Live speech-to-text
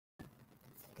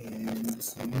and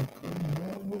sleep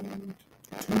tomorrow.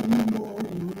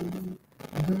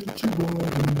 That you tomorrow.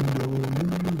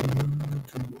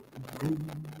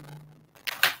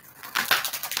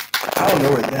 I don't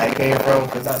know where that came from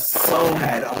because I so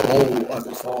had a whole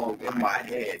other song in my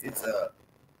head. It's a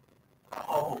I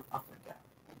forgot.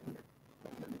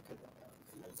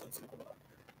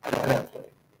 I gotta play.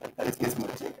 It's my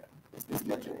jam. It's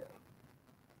my jam.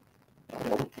 I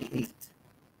don't hate.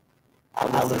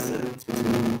 I listen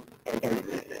to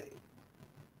everything.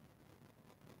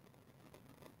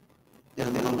 Just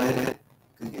a little bit,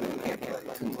 because you can't play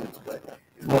too much, but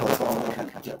it's one of those songs that kind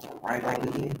of jumps right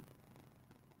in.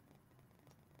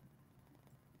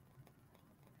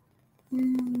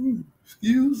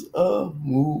 Excuse a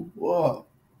move up.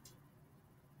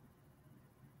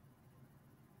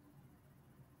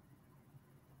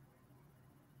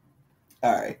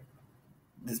 Alright.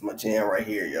 This is my jam right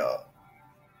here, y'all.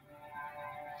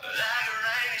 Like a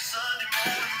rainy Sunday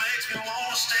morning makes me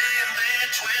want to stay in bed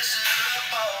twisted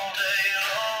up all day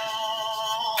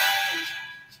long.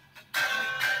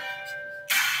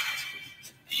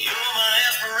 You're my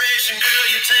inspiration, girl.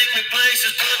 You take me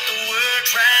places, put the words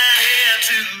right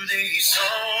into these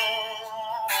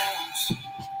songs.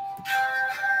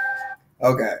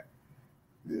 Okay.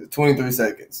 23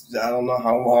 seconds. I don't know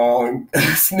how long a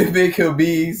snippet could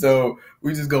be, so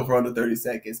we just go for under 30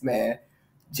 seconds, man.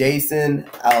 Jason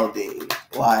Aldean,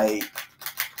 like,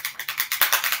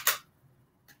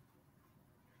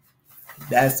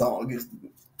 that song is,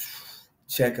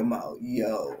 check him out,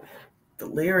 yo. The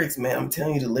lyrics, man, I'm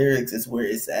telling you, the lyrics is where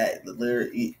it's at.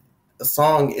 A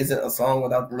song isn't a song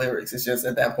without the lyrics. It's just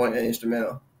at that point an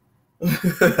instrumental.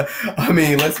 I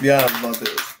mean, let's be honest about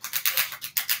this.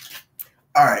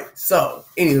 All right, so,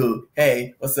 anywho,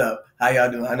 hey, what's up? How y'all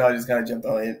doing? I know I just kind of jumped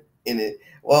on in it.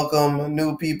 Welcome,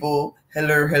 new people.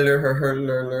 Hello.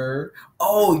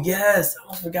 Oh, yes, I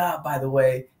almost forgot, by the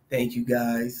way. Thank you,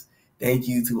 guys. Thank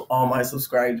you to all my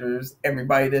subscribers,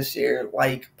 everybody that shared,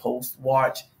 like, post,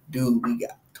 watch. Dude, we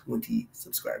got 20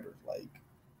 subscribers. Like,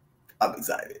 I'm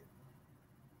excited.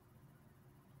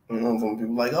 You know, some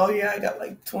people like, oh, yeah, I got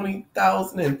like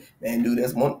 20,000. And, man, dude,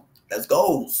 that's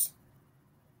goals.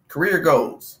 Career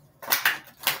goals.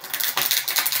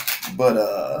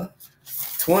 But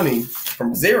 20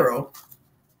 from 0,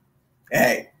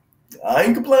 hey, I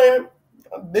ain't complaining.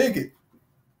 I dig it.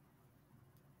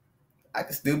 I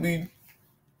could still be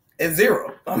at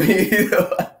 0. I mean,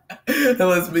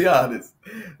 let's be honest.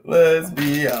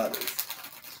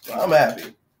 I'm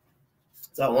happy.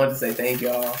 So I wanted to say thank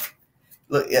y'all.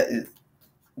 Look, it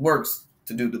works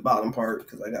to do the bottom part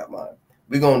because I got mine.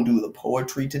 We're going to do the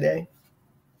poetry today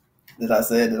that I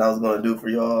said that I was going to do for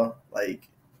y'all like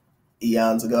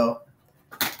eons ago.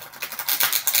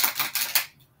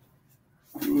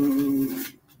 Ooh,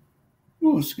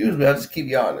 excuse me, I just keep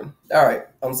yawning. All right,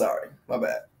 I'm sorry. My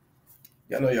bad.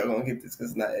 Y'all know y'all going to get this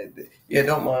because it's not edited. Yeah,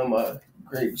 don't mind my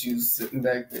grape juice sitting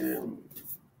back there.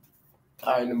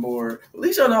 Ironing board. At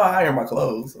least y'all know I iron my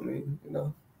clothes. I mean, you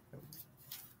know.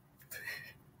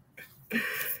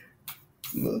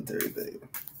 Military thing.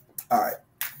 All right.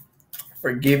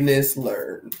 Forgiveness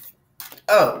learned.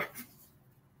 Oh.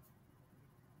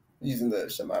 Using the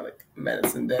shamanic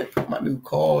medicine deck. My new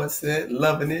call set.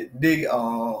 Loving it. Dig it.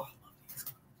 Oh.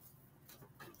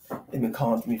 They've been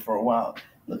calling to me for a while.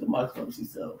 Look at my clumsy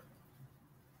self.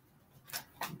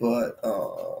 But,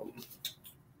 oh,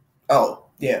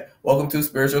 yeah. Welcome to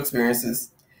Spiritual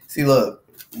Experiences. See, look,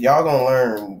 y'all gonna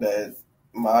learn that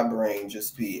my brain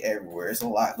just be everywhere. It's a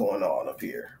lot going on up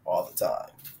here all the time.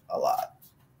 A lot.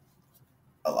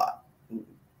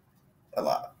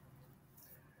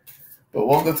 But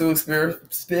welcome to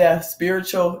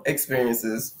Spiritual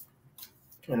Experiences.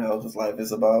 You know, because life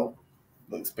is about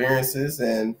the experiences,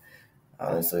 and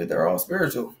honestly, they're all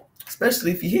spiritual.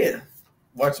 Especially if you're here.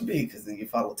 Watch me, because then you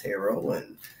follow tarot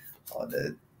and all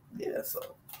that. Yeah,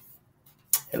 so.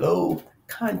 Hello,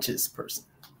 conscious person.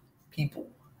 People.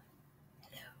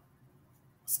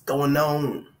 What's going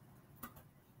on?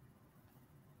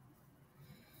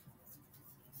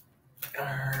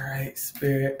 Alright,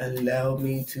 Spirit, allow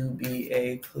me to be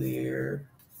a clear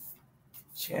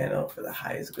channel for the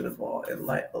highest good of all and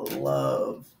light of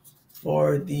love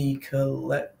for the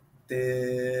collective.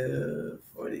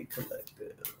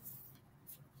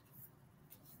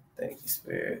 Thank you,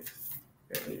 Spirit.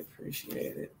 Really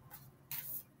appreciate it.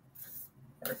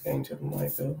 Archangel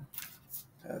Michael,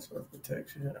 ask for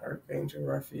protection. Archangel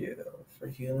Raphael for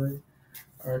healing.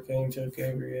 Archangel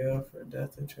Gabriel for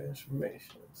death and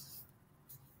transformations.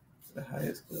 The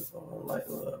highest good of all, light,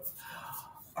 love.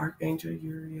 Archangel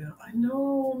Uriel. I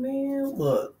know, man.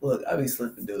 Look, I be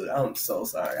slipping, dude. I'm so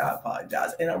sorry. I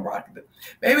apologize. And I'm rocking it.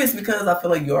 Maybe it's because I feel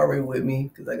like you're already with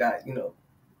me because I got,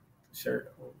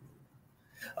 shirt.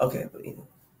 Okay, but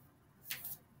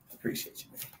appreciate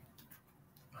you, man.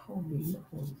 Homie.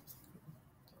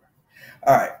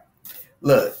 All right.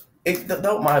 Look,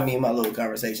 don't mind me and my little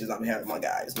conversations I'm having with my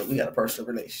guys, but we got a personal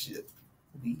relationship.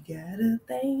 We got a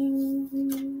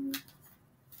thing.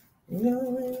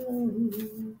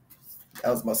 That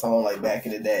was my song like back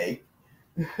in the day.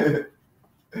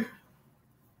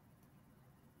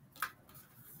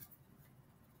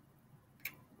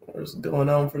 What's going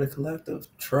on for the collective?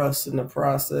 Trust in the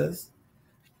process.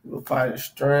 We'll find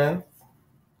strength.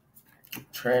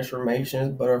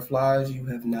 Transformations, butterflies, you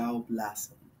have now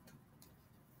blossomed.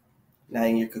 Now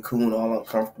in your cocoon, all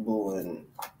uncomfortable and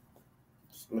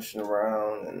smushing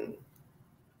around and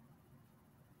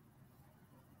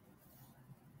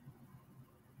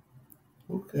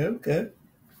okay.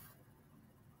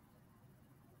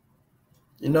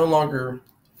 You're no longer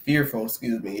fearful,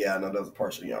 excuse me. Yeah, I know that was a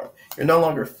partial yarn. You're no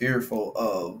longer fearful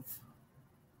of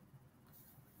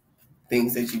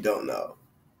things that you don't know,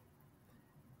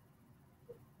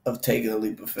 of taking a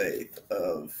leap of faith,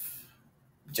 of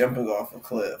jumping off a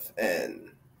cliff and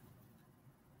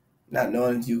not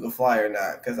knowing if you can fly or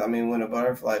not. Because, I mean, when a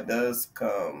butterfly does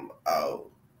come out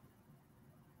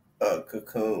a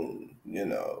cocoon,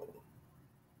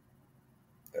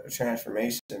 a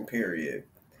transformation period,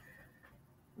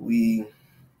 we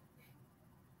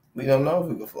don't know if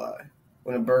we can fly.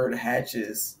 When a bird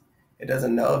hatches, it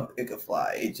doesn't know if it can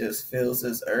fly. It just feels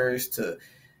this urge to,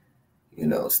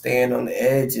 stand on the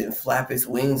edge and flap its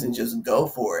wings and just go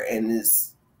for it, and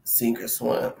it's sink or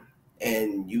swim.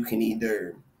 And you can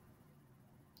either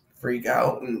freak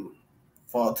out and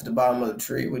fall to the bottom of the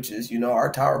tree, which is,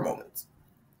 our tower moments.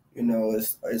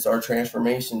 It's our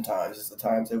transformation times. It's the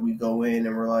times that we go in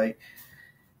and we're like,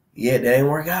 yeah, that ain't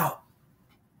work out.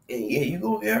 And yeah, you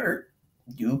go get hurt.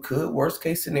 You could, worst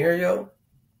case scenario,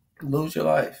 lose your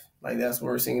life. Like that's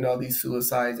where we're seeing all these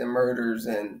suicides and murders,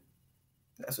 and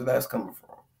that's where that's coming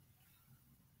from.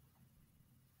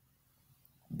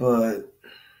 But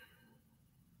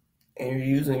and you're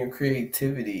using your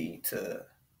creativity to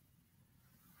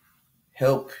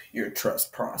help your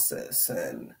trust process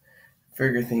and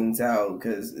figure things out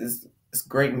because it's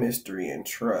great mystery and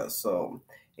trust. So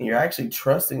and you're actually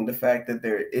trusting the fact that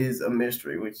there is a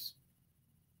mystery, which is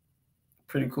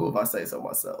pretty cool if I say so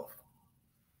myself.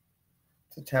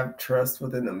 To have trust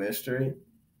within the mystery.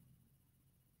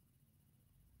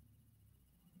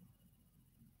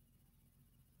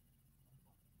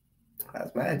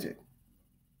 That's magic.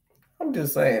 I'm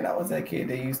just saying, I was that kid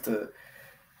that used to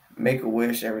make a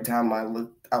wish every time I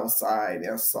looked outside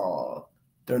and saw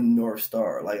the North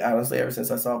Star. Like honestly, ever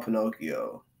since I saw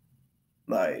Pinocchio,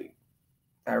 like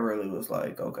I really was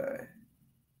like, okay,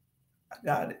 I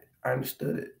got it. I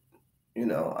understood it.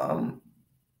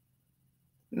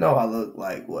 No, I look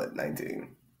like what,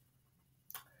 19.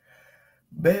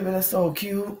 Baby, that's so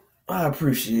cute. I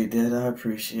appreciate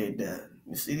that.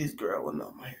 You see this girl? Well,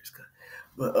 no, my hair's cut.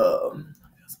 But I got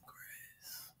some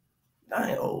grass. I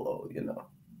ain't old. I'm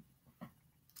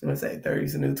gonna say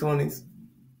 30s and new 20s.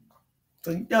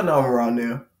 So y'all know I'm around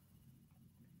there.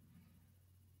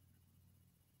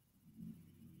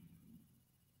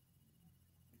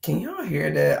 Can y'all hear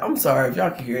that? I'm sorry if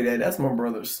y'all can hear that. That's my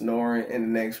brother snoring in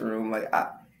the next room. Like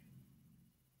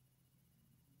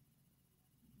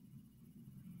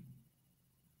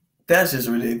that's just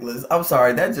ridiculous. I'm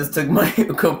sorry. That just took my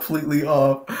completely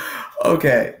off.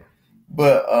 Okay.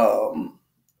 But oh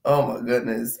my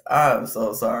goodness. I'm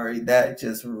so sorry. That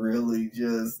just really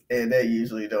just and that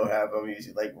usually don't happen. I'm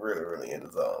usually like really, really in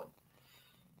the zone.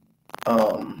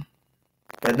 Um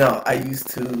but no, I used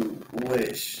to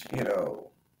wish,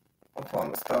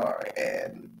 upon a star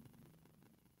and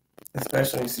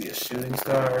especially when you see a shooting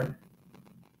star.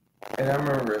 And I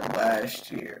remember last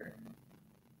year.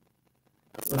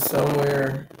 So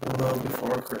somewhere a little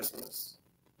before Christmas,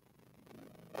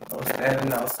 I was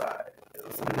standing outside. It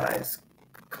was a nice,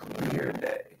 clear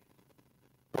day,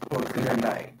 or clear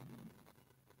night.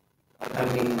 I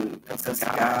mean, the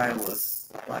sky was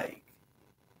like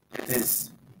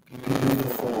this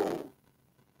beautiful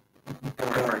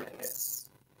darkness.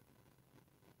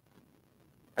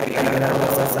 And I know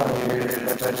that sounds weird,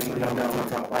 especially when I'm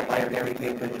talking about light and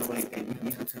everything, but it was like a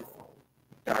beautiful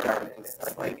darkness.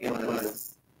 Like it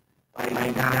was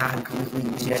like not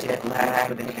completely jet black,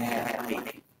 but it had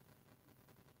like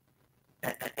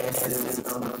an essence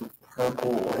of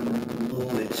purple and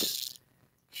bluish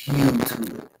hue to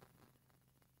it.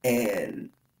 And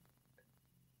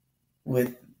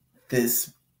with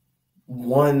this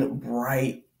one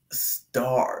bright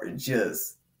star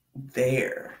just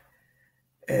there.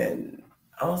 And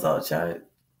I was outside.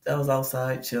 I was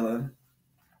outside chilling,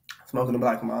 smoking a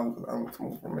black mom because I don't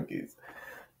smoke for my kids.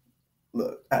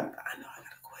 Look, I know I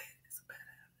gotta quit. It's a bad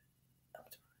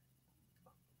habit.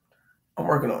 I'm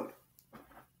working on it.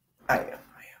 I am.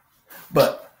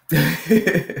 But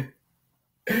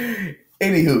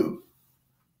anywho,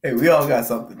 hey, we all got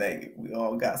something, dang it. We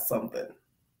all got something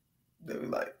that we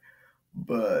like.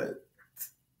 But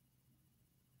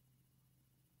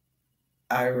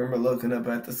I remember looking up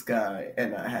at the sky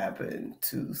and I happened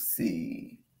to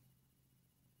see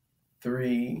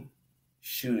 3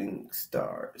 shooting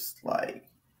stars. Like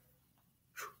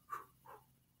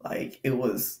it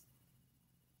was,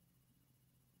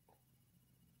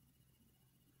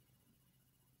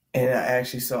 and I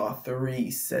actually saw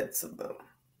 3 sets of them.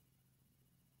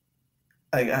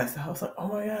 Like I was like, oh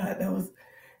my god, that was,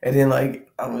 and then like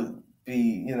I would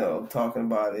be, talking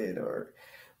about it or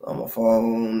on my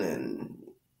phone, and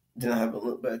then I have to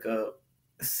look back up,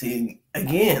 see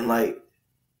again, like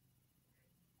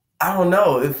I don't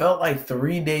know. It felt like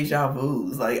 3 deja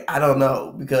vu's. Like I don't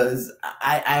know because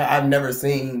I've never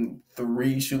seen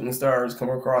 3 shooting stars come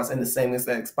across in the same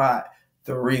exact spot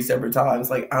 3 separate times.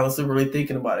 Like honestly, really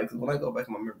thinking about it, because when I go back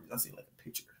in my memories, I see like a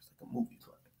picture, it's like a movie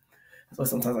clip. So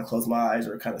sometimes I close my eyes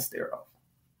or kind of stare off.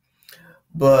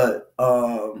 But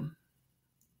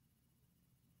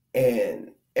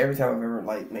and every time I've ever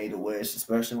like made a wish,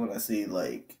 especially when I see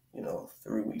like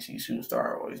 3 weeks you shooting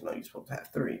star, I always know you're supposed to have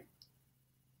 3.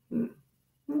 Let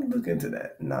me look into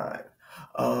that. 9.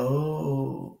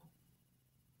 Oh,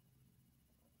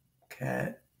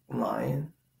 cat,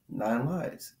 lion, 9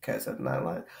 lives. Cats have 9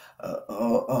 lives.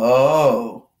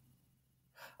 Okay.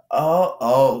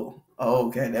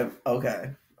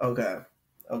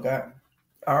 Okay.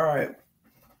 All right.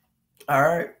 All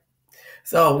right.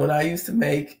 So when I used to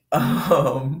make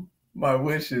my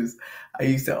wishes, I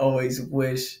used to always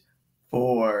wish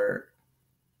for.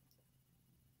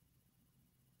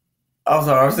 I'm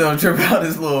sorry, I'm still tripping out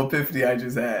this little epiphany I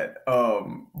just had.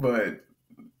 But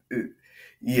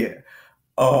yeah.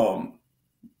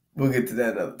 We'll get to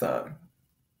that another time.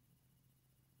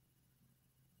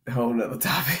 A whole nother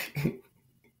topic.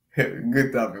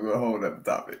 Good topic, but a whole nother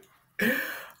topic.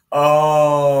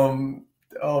 Oh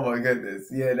my goodness.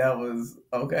 Yeah, that was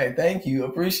okay. Thank you.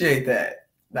 Appreciate that.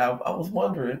 Now I was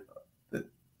wondering.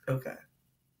 Okay.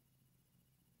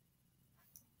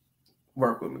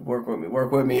 Work with me. Work with me.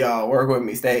 Work with me, y'all. Work with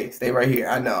me. Stay right here.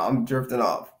 I know I'm drifting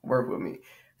off. Work with me.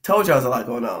 Told y'all there's a lot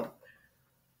going on.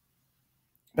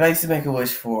 But I used to make a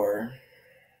wish for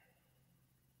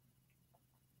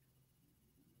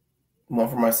one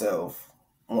for myself,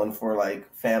 one for like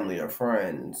family or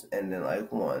friends, and then like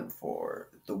one for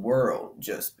the world.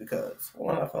 Just because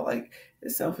one, I felt like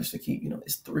it's selfish to keep.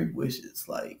 It's 3 wishes.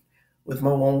 Like with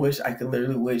my one wish, I could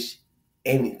literally wish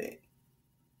anything.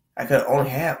 I could only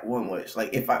have one wish.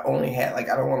 Like if I only had, like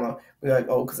I don't want to be like,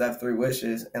 oh, because I have 3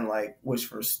 wishes and like wish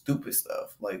for stupid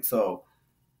stuff. Like so,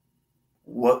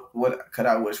 what could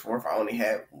I wish for if I only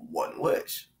had one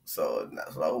wish? So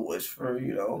that's what I would wish for.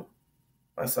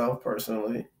 Myself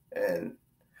personally, and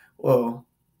well,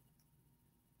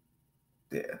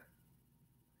 yeah,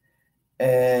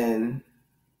 and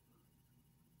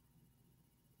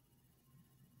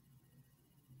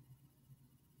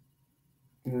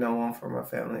one for my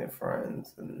family and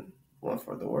friends, and one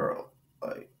for the world,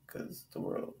 like because the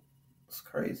world is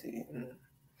crazy and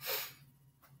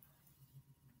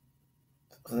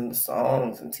the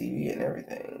songs and TV and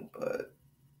everything, but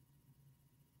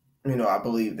I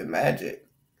believe the magic,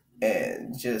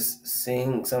 and just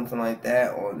seeing something like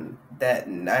that on that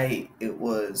night, it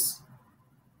was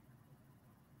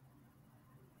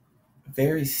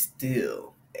very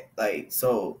still, like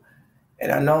so.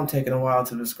 And I know I'm taking a while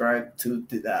to describe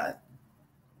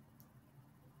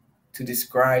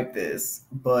this,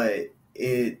 but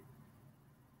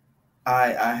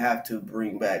I have to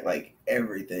bring back like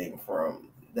everything from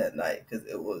that night, because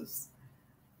it was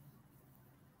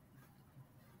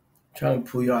trying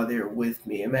to pull y'all there with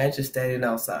me. Imagine standing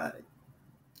outside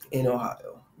in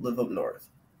Ohio, live up north,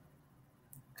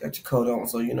 got your coat on,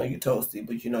 so you're toasty,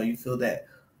 but you feel that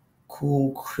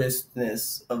cool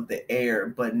crispness of the air,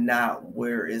 but not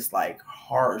where it's like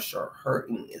harsh or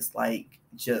hurting. It's like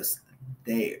just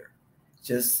there,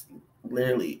 just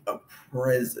literally a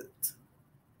present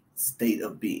state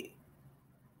of being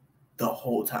the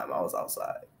whole time I was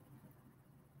outside.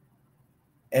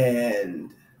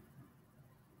 And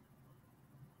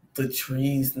the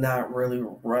trees not really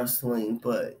rustling,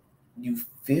 but you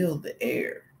feel the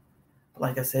air.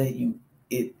 Like I said,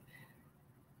 it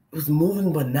it was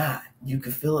moving but not. You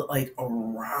could feel it like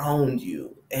around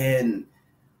you. And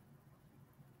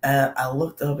I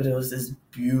looked up and it was this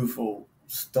beautiful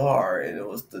star, and it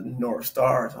was the North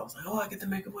Star. So I was like, oh, I get to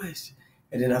make a wish.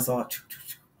 And then I saw it,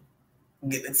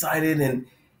 get excited, and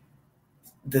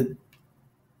the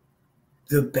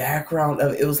background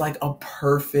of it was like a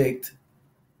perfect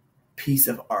piece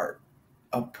of art.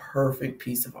 A perfect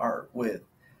piece of art with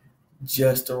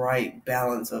just the right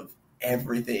balance of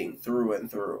everything through and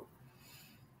through.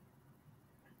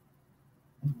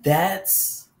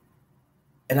 That's,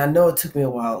 and I know it took me a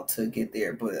while to get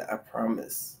there, but I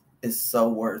promise it's so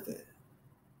worth it.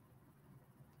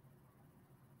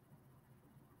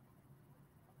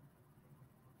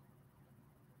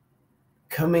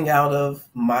 Coming out of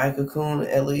my cocoon,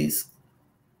 at least,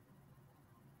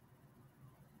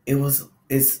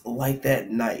 it's like that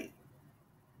night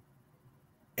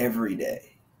every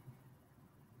day.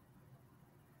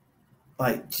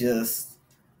 Like just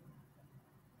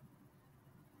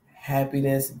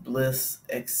happiness, bliss,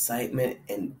 excitement,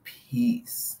 and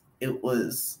peace. It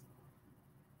was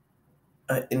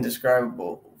an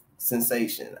indescribable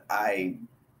sensation.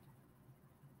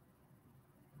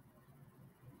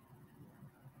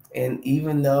 And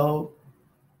even though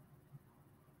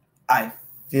I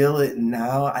feel it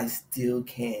now, I still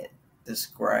can't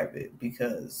describe it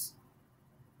because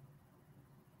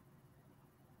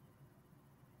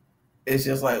it's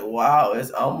just like, wow,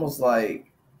 it's almost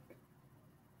like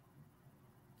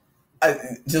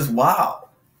just wow.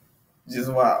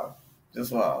 Just wow.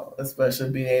 Just wow. Especially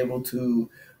being able to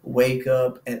wake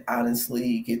up and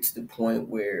honestly get to the point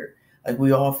where like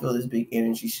we all feel this big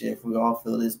energy shift. We all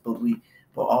feel this,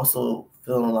 but also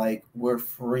feeling like we're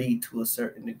free to a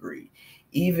certain degree.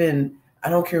 Even I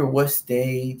don't care what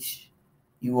stage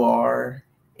you are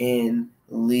in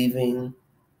leaving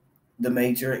the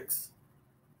matrix,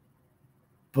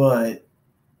 but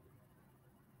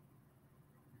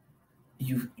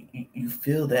you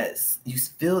feel that you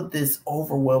feel this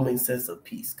overwhelming sense of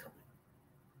peace coming.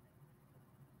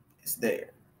 It's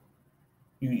there.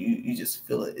 You just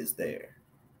feel it is there.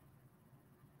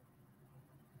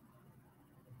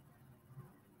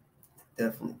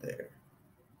 Definitely there.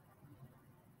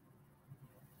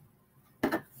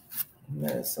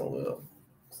 Madison Will.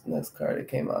 It's the next card that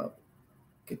came out.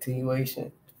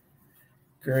 Continuation.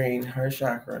 Green, her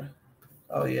chakra.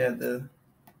 Oh yeah, the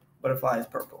butterfly is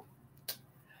purple.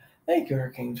 Thank you,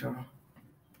 Hurricane Charles.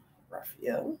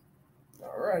 Raphael.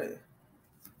 Alrighty.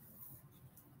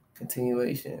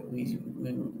 Continuation.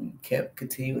 We kept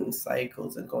continuing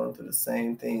cycles and going through the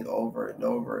same thing over and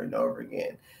over and over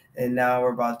again. And now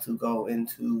we're about to go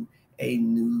into a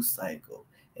new cycle.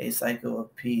 A cycle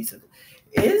of peace.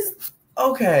 Is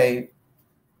okay.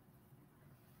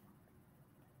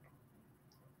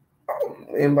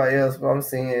 Anybody else, but I'm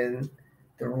seeing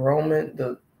the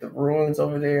ruins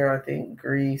over there, I think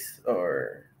Greece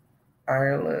or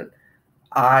Ireland.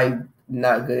 I'm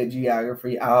not good at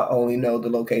geography. I only know the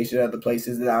location of the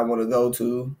places that I want to go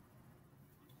to.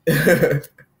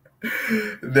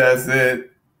 That's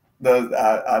it.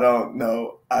 I don't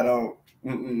know. I don't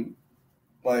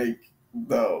like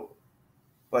no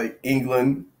like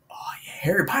England. Oh yeah,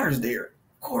 Harry Potter's there,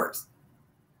 of course.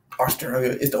 Australia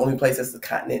is the only place that's a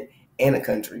continent and a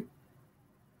country.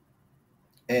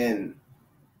 And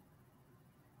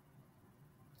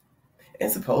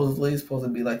supposedly it's supposed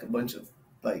to be like a bunch of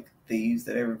like thieves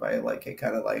that everybody like can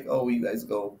kind of like, oh, you guys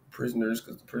go prisoners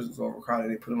because the prisons are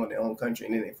overcrowded. They put them on their own country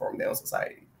and then they form their own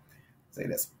society. Say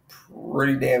that's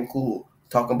pretty damn cool.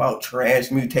 Talking about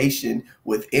transmutation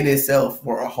within itself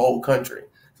for a whole country.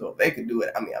 So if they could do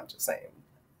it, I mean, I'm just saying.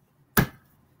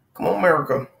 Come on,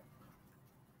 America.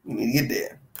 We need to get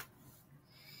there.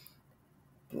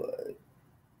 But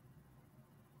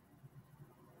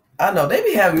I know they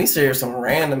be having me share some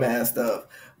random ass stuff,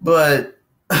 but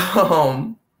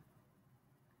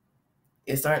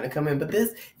it's starting to come in. But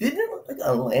this didn't it look like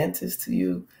Atlantis to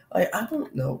you? Like I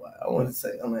don't know why I want to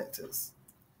say Atlantis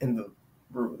in the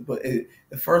room, but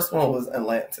the first one was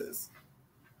Atlantis.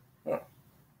 Huh.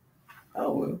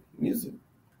 Oh well, music.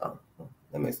 Oh,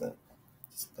 that makes sense.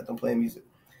 Just let them play music.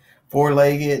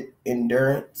 Four-legged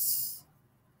endurance.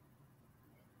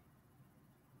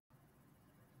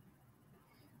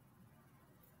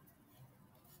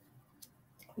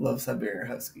 Love Siberian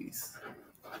Huskies.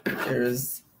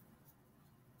 There's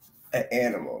an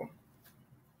animal.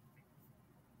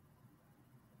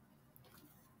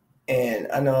 And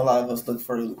I know a lot of us look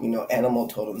for, animal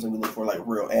totems and we look for like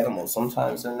real animals.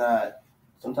 Sometimes they're not.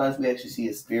 Sometimes we actually see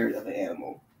a spirit of an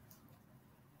animal.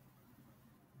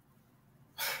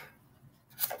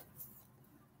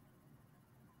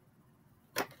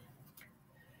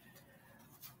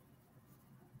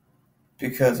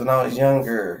 Because when I was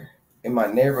younger, in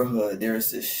my neighborhood, there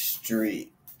was this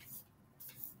street,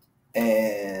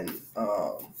 and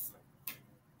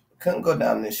couldn't go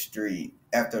down this street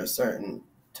after a certain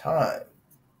time.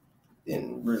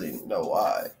 Didn't really know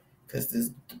why, because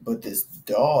this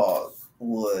dog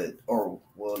would, or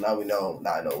well, now we know.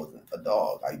 Now I know it wasn't a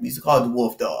dog. We used to call it the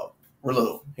wolf dog. We're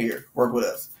little here, work with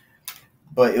us.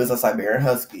 But it was a Siberian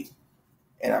Husky,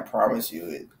 and I promise you,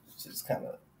 it's just kind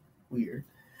of weird,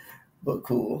 but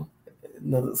cool.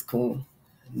 No, that's cool.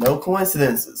 No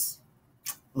coincidences.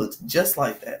 Looks just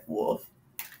like that wolf,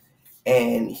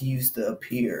 and he used to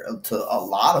appear to a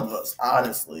lot of us.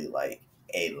 Honestly, like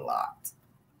a lot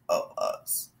of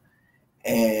us,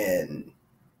 and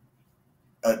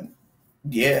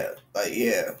yeah, like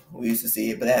yeah, we used to see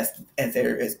it. But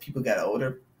as people got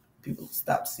older, people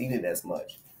stopped seeing it as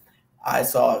much. I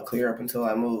saw it clear up until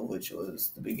I moved, which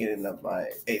was the beginning of my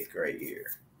 8th grade year.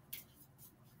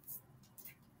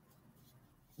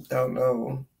 Don't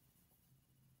know.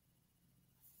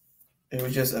 It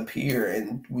would just appear,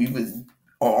 and we was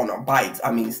on our bikes.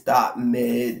 I mean, stop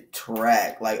mid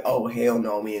track. Like, oh hell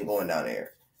no, we ain't going down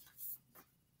there.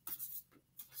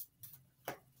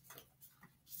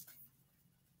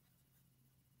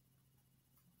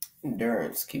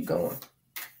 Endurance, keep going.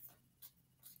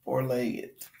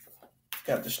 4-legged,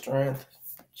 got the strength.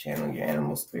 Channel your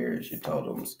animal spirits, your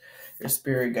totems, your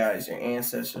spirit guides, your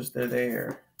ancestors. They're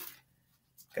there.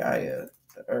 Gaia,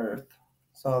 the earth,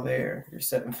 it's all there. You're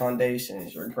setting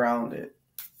foundations. You're grounded.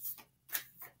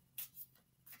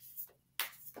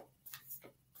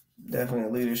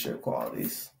 Definitely leadership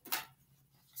qualities.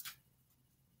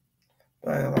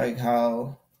 But I like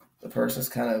how the person's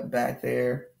kind of back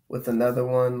there with another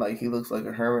one. Like he looks like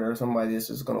a hermit or somebody that's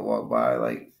just gonna walk by.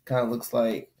 Like kind of looks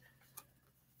like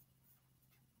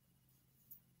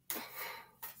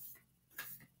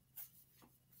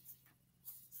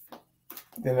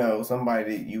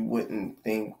somebody that you wouldn't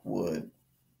think would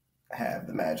have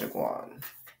the magic wand.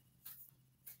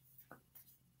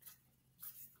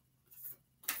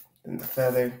 And the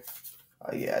feather.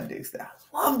 Oh yeah, I dig that.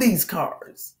 I love these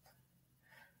cards.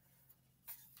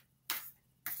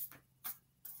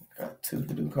 Got 2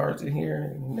 new cards in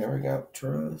here. Never got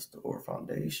trust or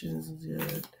foundations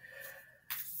yet.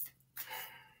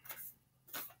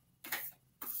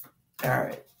 All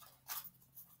right.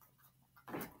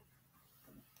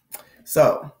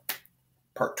 So,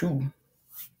 part 2.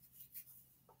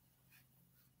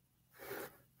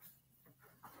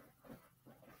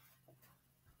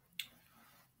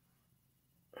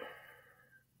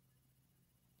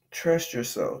 Trust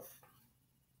yourself.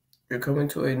 You're coming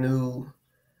to a new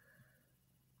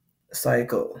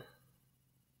cycle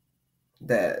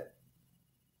that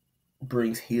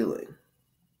brings healing.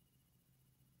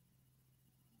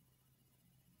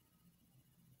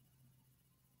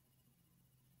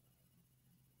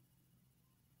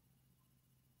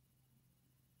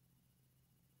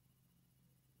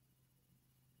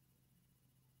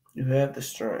 You have the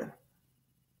strength.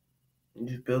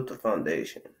 You've built the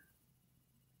foundation.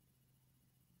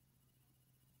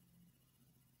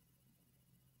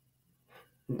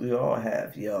 We all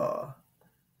have, y'all.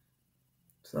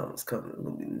 Something's coming. It's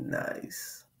gonna be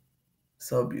nice.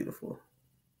 So beautiful.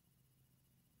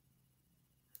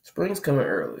 Spring's coming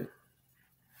early.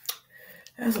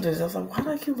 That's what it is. I was like, why do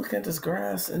I keep looking at this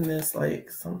grass and this like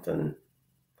something?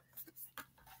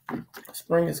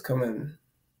 Spring is coming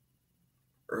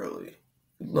early.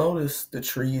 Notice the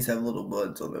trees have little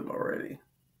buds on them already.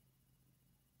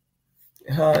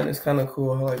 And it's kind of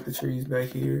cool. I like the trees back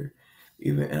here.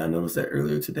 And I noticed that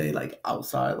earlier today, like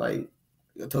outside, like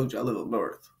I told you, I live up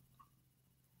north.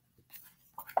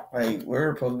 Like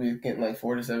we're supposed to be getting like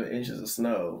 4 to 7 inches of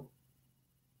snow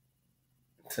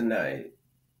tonight.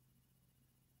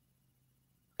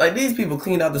 Like these people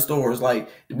clean out the stores. Like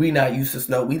we not used to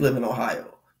snow. We live in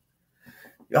Ohio.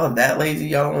 Y'all that lazy?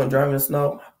 Y'all don't want to drive in the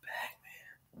snow? My back,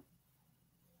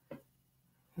 man.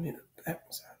 I need a back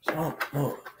massage.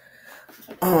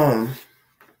 Oh,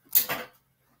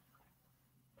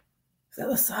 is that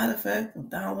a side effect of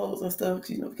downloads and stuff?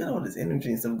 Because, we got all this energy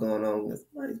and stuff going on. Nice,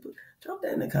 but drop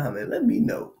that in the comment. Let me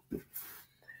know.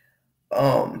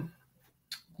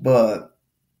 But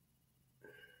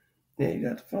yeah, you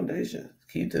got the foundation.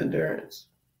 Keep the endurance.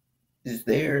 It's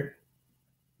there.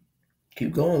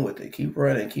 Keep going with it. Keep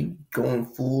running. Keep going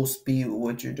full speed with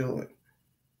what you're doing.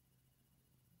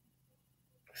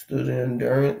 Still the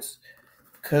endurance.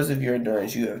 Because of your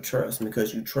endurance, you have trust.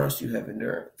 Because you trust, you have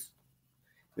endurance.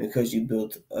 Because you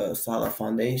built a solid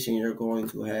foundation, you're going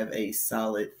to have a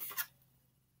solid,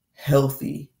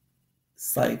 healthy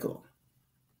cycle.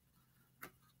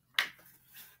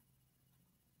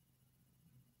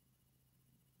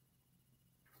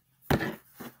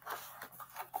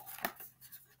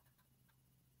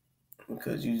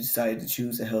 because you decided to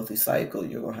choose a healthy cycle,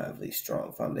 you're going to have a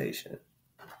strong foundation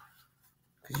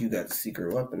because you got the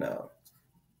secret weapon now.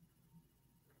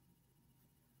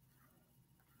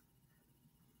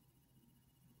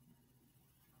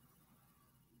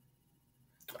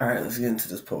 All right, let's get into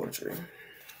this poetry.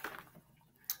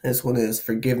 This one is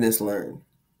Forgiveness Learned.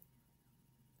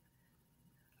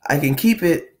 I can keep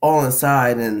it all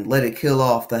inside and let it kill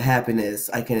off the happiness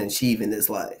I can achieve in this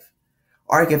life.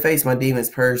 Or I can face my demons,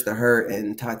 purge the hurt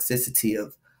and toxicity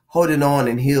of holding on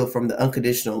and heal from the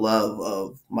unconditional love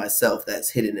of myself that's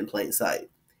hidden in plain sight.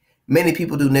 Many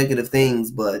people do negative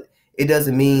things, but it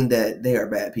doesn't mean that they are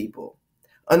bad people.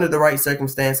 Under the right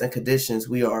circumstance and conditions,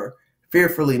 we are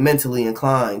fearfully mentally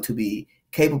inclined to be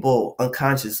capable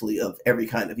unconsciously of every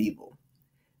kind of evil.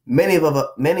 Many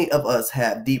of us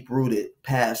have deep-rooted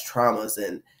past traumas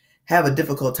and have a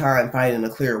difficult time finding a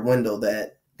clear window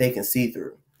that they can see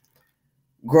through.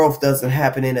 Growth doesn't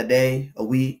happen in a day, a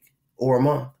week, or a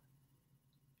month.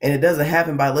 And it doesn't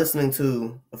happen by listening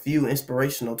to a few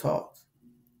inspirational talks.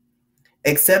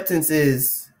 Acceptance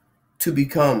is to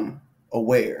become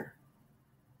aware.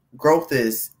 Growth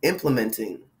is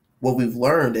implementing what we've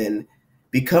learned and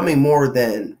becoming more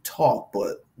than talk,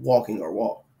 but walking our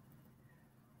walk.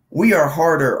 We are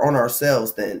harder on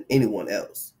ourselves than anyone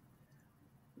else.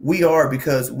 We are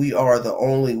because we are the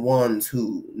only ones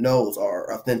who knows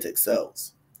our authentic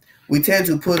selves. We tend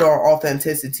to put our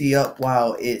authenticity up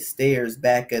while it stares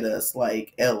back at us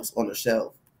like elves on a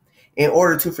shelf. In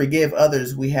order to forgive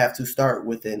others, we have to start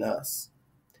within us.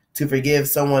 To forgive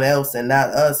someone else and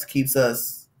not us keeps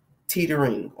us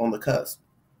teetering on the cusp.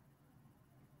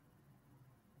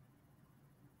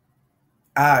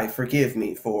 I forgive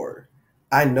me, for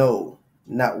I know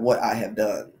not what I have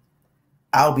done.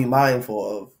 I'll be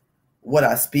mindful of what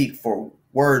I speak, for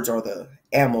words are the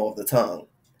ammo of the tongue.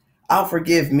 I'll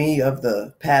forgive me of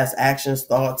the past actions,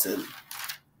 thoughts, and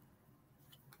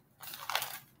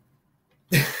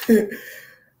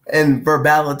and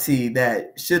verbality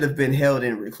that should have been held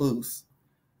in recluse.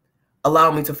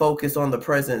 Allow me to focus on the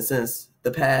present, since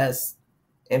the past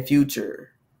and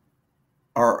future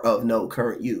are of no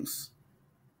current use.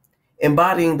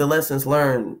 Embodying the lessons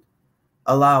learned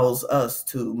allows us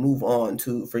to move on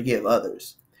to forgive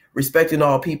others, respecting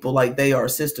all people like they are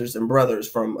sisters and brothers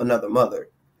from another mother.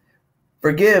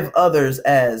 Forgive others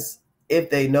as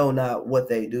if they know not what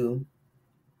they do.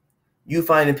 You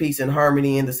finding peace and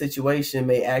harmony in the situation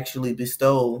may actually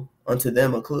bestow unto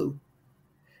them a clue.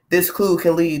 This clue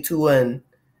can lead to an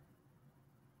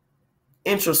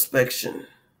introspection.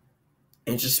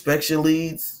 Introspection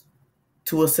leads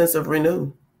to a sense of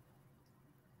renew.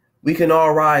 We can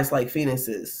all rise like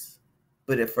phoenixes,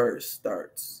 but it first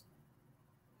starts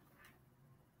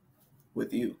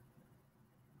with you.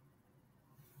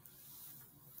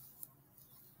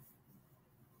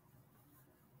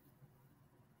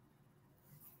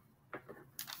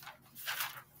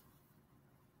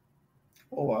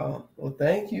 Oh wow. Well,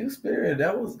 thank you, Spirit.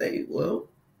 That was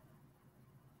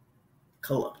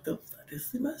collective. That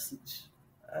is the message.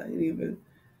 I ain't even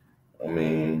I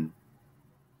mean,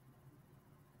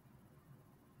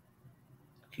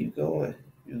 keep going.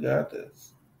 You got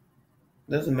this.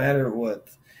 Doesn't matter what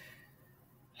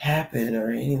happened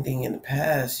or anything in the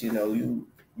past,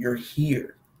 you're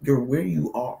here. You're where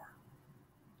you are.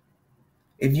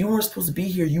 If you weren't supposed to be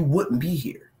here, you wouldn't be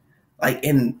here.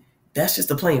 And that's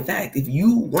just a plain fact. If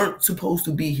you weren't supposed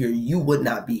to be here, you would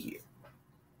not be here.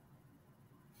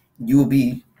 You would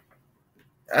be,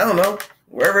 I don't know,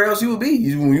 wherever else you would be.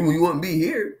 You wouldn't be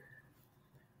here.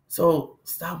 So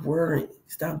stop worrying.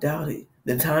 Stop doubting.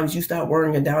 The times you stop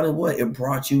worrying and doubting, what? It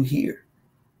brought you here.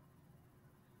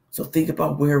 So think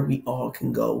about where we all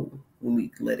can go when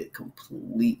we let it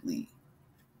completely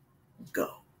go.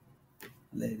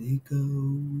 Let it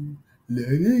go. Let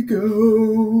it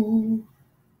go.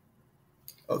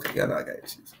 Okay, y'all know I got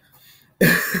issues.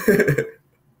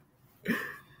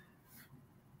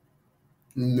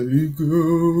 Let it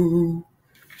go.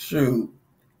 Shoot.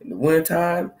 In the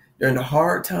wintertime, during the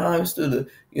hard times, through the,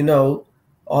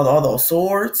 all those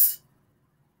swords,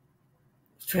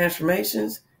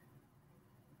 transformations.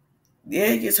 Yeah,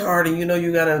 it gets hard, and you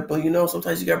gotta, but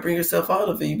sometimes you gotta bring yourself out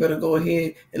of it. You better go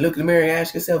ahead and look in the mirror and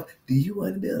ask yourself, do you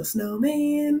want to build a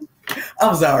snowman?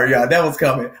 I'm sorry, y'all, that was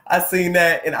coming. I seen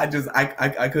that, and I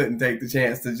couldn't take the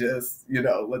chance to just,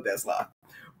 let that slide.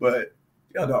 But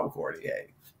y'all know I'm corny,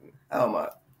 hey. I don't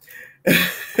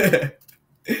mind.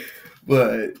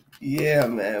 But yeah,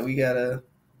 man, we gotta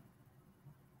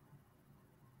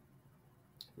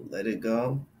let it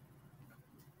go.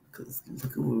 Cause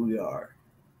look at where we are.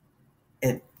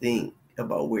 And think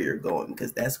about where you're going,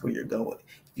 because that's where you're going.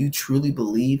 If you truly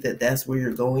believe that that's where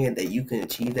you're going and that you can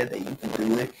achieve that you can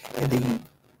do it, and then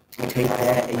you take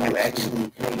that and you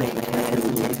actually make plans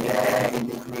and take that and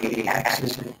then create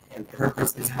action and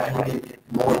purpose behind it,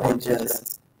 more than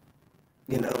just,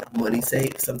 money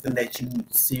sake, something that you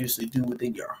seriously do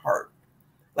within your heart.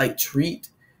 Like, treat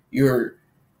your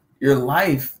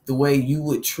life the way you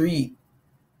would treat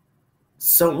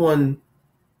someone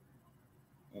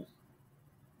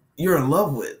you're in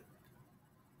love with.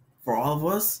 For all of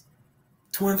us,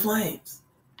 twin flames.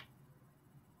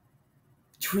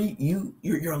 Treat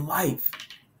your life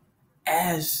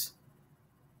as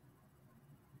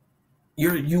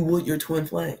you would your twin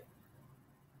flame.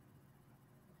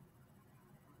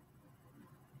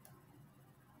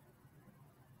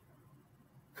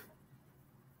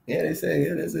 Yeah, they say,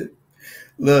 yeah, that's it.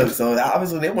 Look, so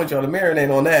obviously they want y'all to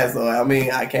marinate on that. So I mean,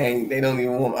 I can't. They don't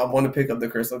even want. I want to pick up the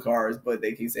crystal cards, but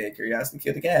they keep saying curiosity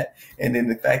killed the cat. And then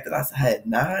the fact that I had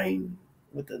 9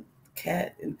 with the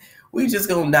cat, and we just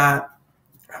gonna not.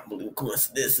 I don't believe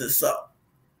coincidences. So,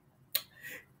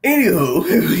 anywho,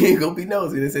 we ain't gonna be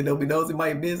nosy. They say don't be nosy,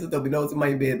 mind business. Don't be nosy,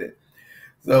 mind business.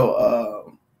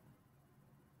 So,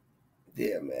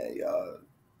 yeah, man, y'all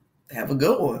have a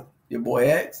good one. Your boy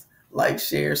X. Like,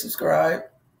 share, subscribe.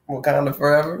 Wakanda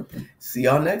forever. See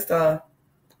y'all next time.